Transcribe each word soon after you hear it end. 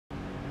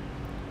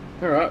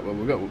Alright, well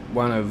we've got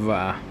one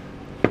of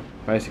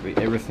basically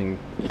everything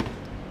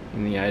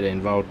in the 18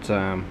 volt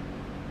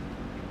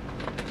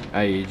AEG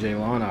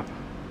lineup.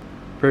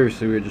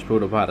 Previously we just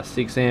pulled apart a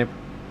 6 amp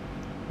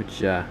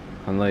which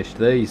unleashed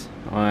these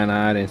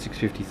INR and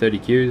 650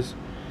 30Qs.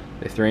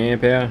 They're 3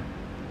 amp hour.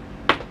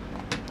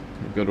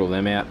 We've got all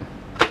them out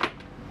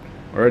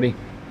already.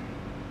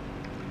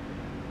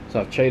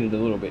 So I've cheated a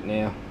little bit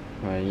now.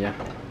 I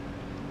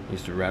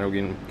used a rattle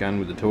gun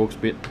with the Torx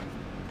bit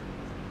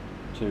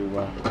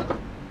to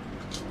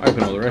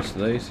open all the rest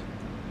of these.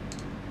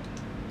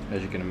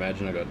 As you can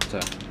imagine, I got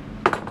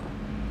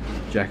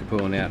jacker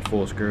pulling out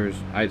 4 screws,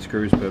 8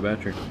 screws per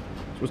battery. So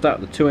we'll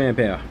start with the 2 amp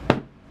hour.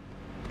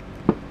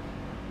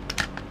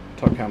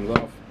 Top comes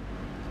off.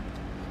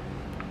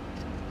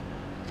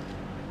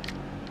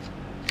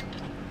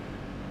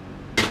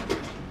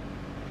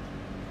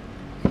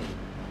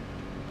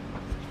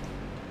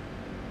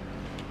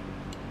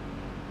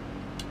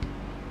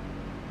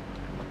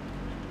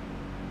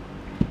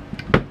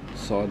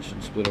 Side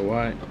should split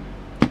away,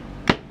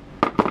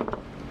 like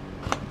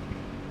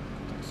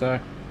so.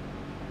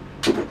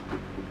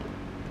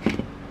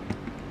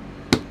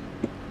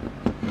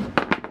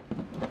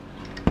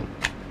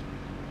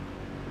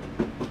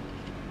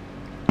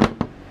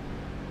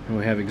 And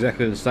we have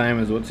exactly the same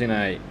as what's in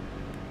a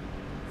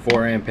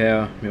 4 amp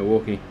hour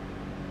Milwaukee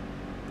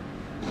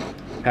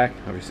pack.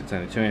 Obviously it's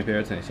only 2 amp hour,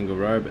 it's only a single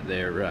row, but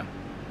they're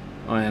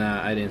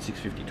INR 18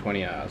 650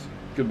 20Rs.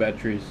 Good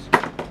batteries.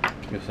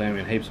 You'll see them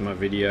in heaps of my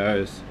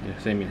videos, you'll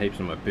see them in heaps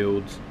of my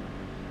builds.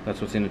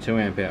 That's what's in a 2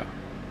 amp hour.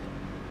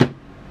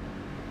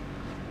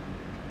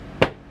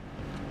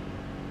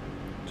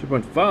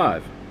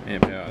 2.5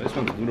 amp hour, this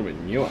one's a little bit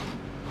newer.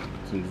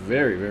 It's in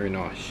very, very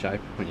nice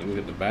shape. When you look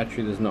at the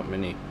battery, there's not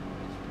many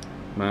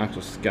marks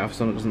or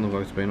scuffs on it. It doesn't look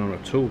like it's been on a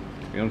tool,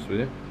 to be honest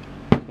with you.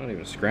 Not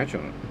even a scratch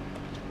on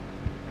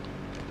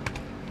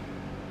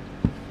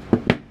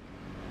it.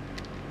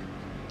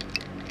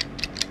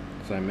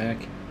 So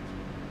Mac.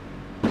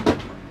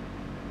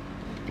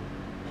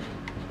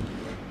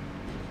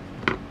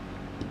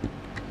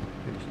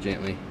 Just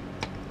gently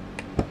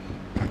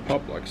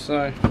pop like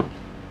so.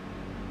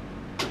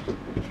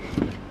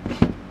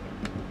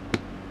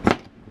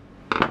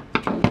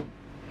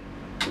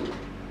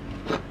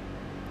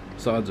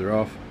 Sides are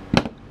off.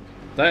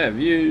 They have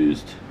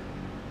used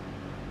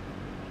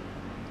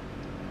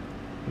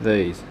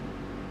these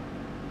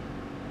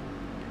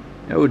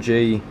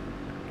LG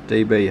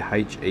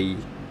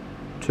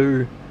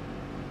DBHE2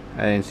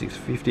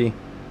 18650,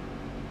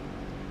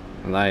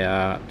 and they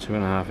are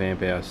 2.5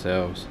 amp hour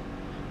cells.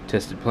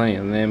 Tested plenty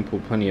of them,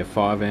 pulled plenty of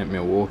 5 amp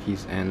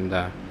Milwaukees and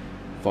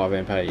 5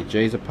 amp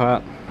AEGs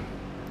apart.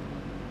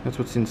 That's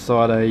what's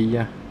inside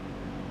a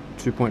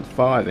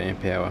 2.5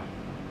 amp hour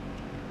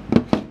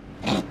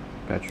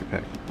battery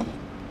pack.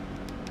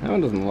 That one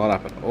doesn't light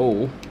up at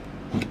all.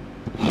 I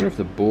wonder if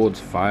the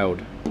board's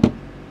failed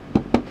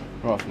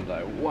right from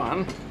day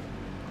one.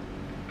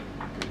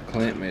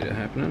 Clamp meter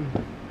happening.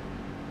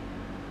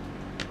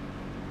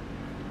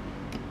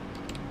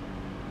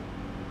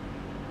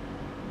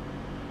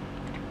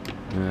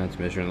 It's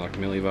measuring like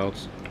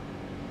millivolts.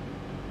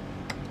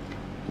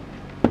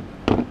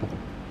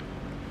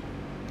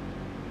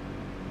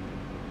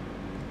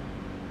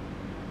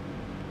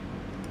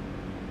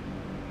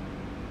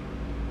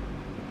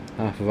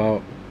 Half a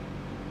volt.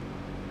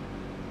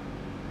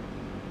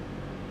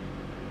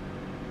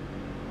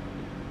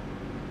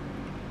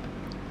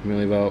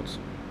 Millivolts.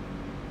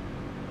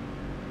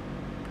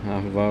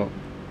 Half a volt.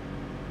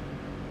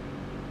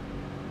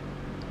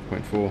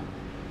 0.4. Look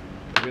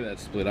at that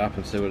split up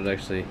and see what it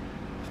actually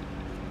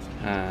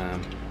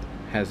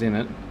has in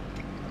it.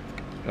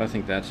 But I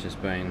think that's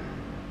just been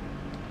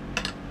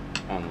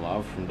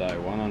unloved from day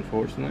one,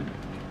 unfortunately.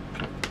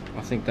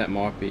 I think that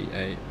might be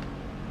I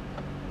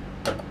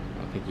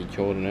think he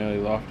called an early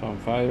lifetime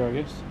failure, I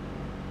guess.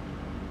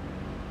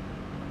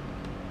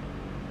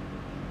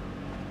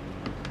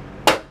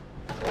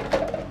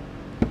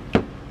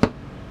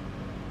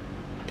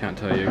 Can't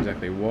tell you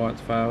exactly why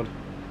it's failed.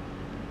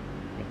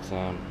 It's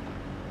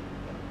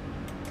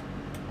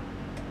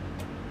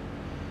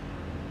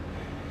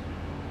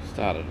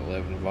start at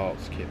 11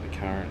 volts, keep the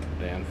current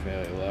down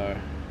fairly low.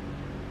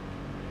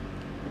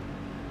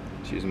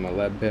 Just using my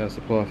lab power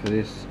supply for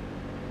this.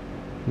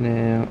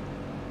 Now,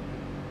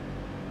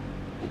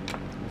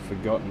 I've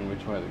forgotten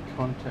which way the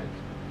contact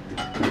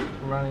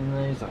running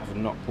these. I have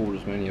not pulled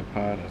as many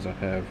apart as I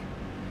have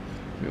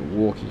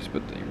Milwaukees,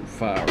 but the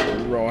far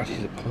right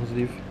is a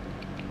positive.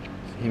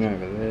 It's him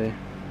over there.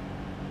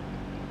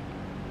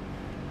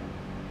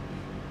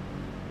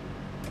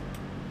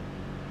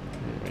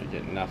 You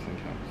get nothing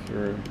coming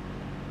through.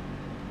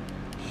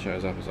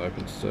 Shows up as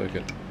open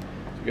circuit. So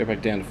go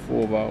back down to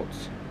 4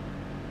 volts.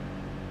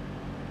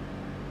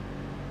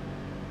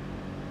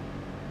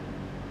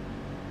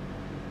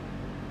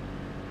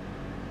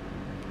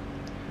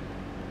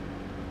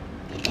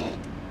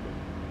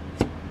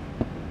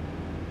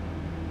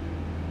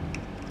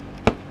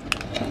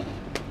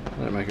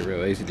 That'll make it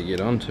real easy to get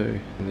onto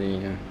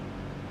the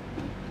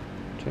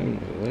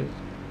terminal of these.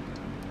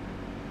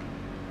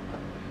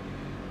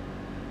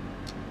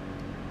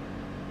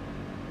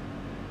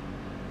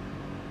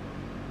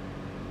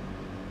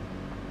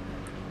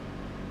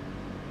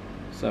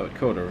 So it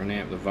kind of ran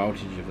out the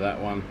voltage of that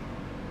one.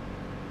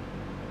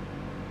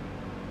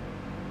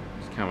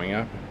 It's coming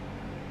up,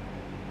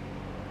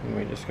 and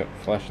we just got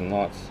flashing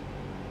lights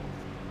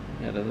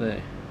out of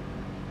there.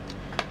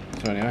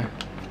 So anyway,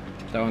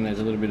 that one there's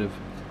a little bit of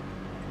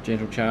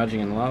gentle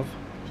charging and love.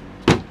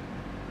 Turn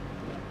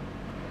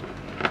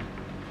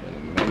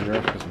the measure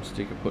off because I'm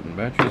sticker putting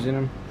batteries in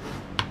them.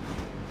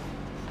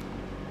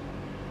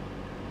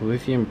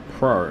 Lithium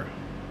Pro,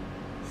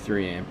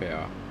 3 amp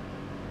hour.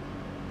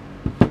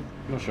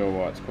 Not sure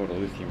why it's called a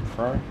Lithium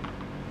Pro.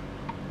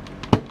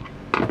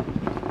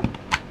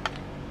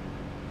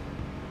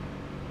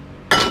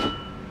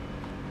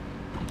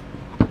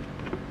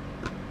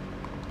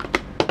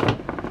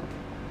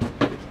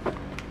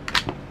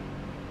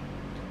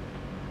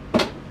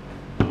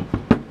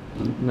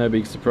 No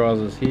big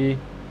surprises here.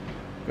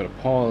 Got a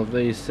pile of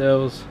these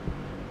cells.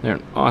 They're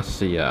an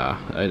ICR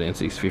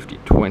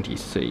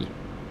 18650-20C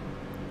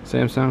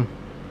Samsung.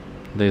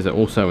 These are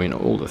also in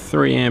all the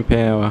 3 amp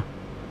hour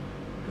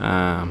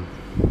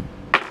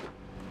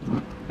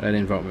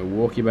 18 volt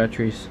Milwaukee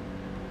batteries.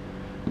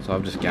 So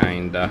I've just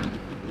gained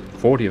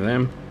 40 of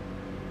them.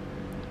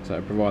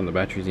 So providing the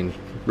batteries in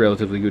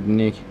relatively good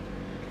nick,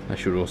 they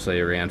should all see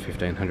around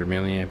 1500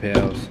 milliamp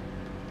hours.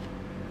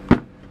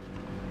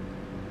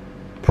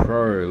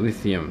 Pro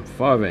Lithium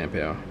 5 amp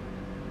hour.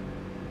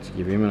 Let's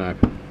give him an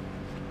open.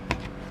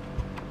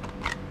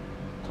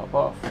 Top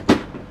off.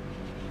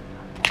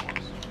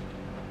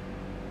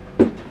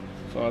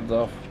 Sides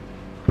off.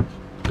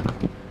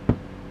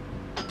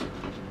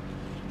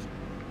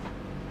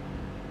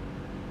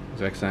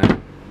 Exact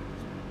same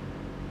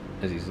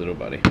as his little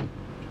buddy.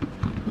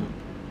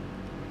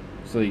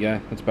 So there you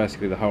go. That's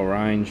basically the whole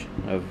range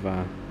of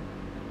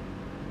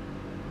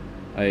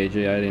AEG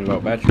 18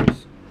 volt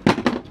batteries.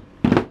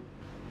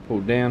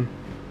 Pulled down.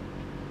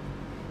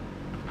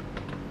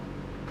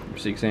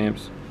 6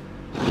 amps,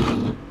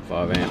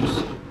 5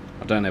 amps.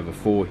 I don't have a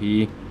 4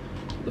 here.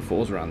 The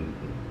 4s run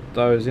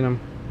those in them.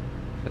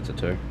 That's a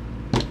 2.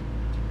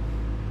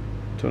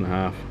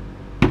 2.5.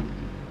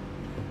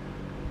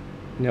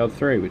 And the old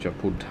 3, which I've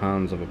pulled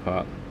tons of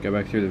apart. Go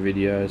back through the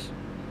videos,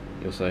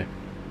 you'll see.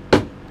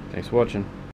 Thanks for watching.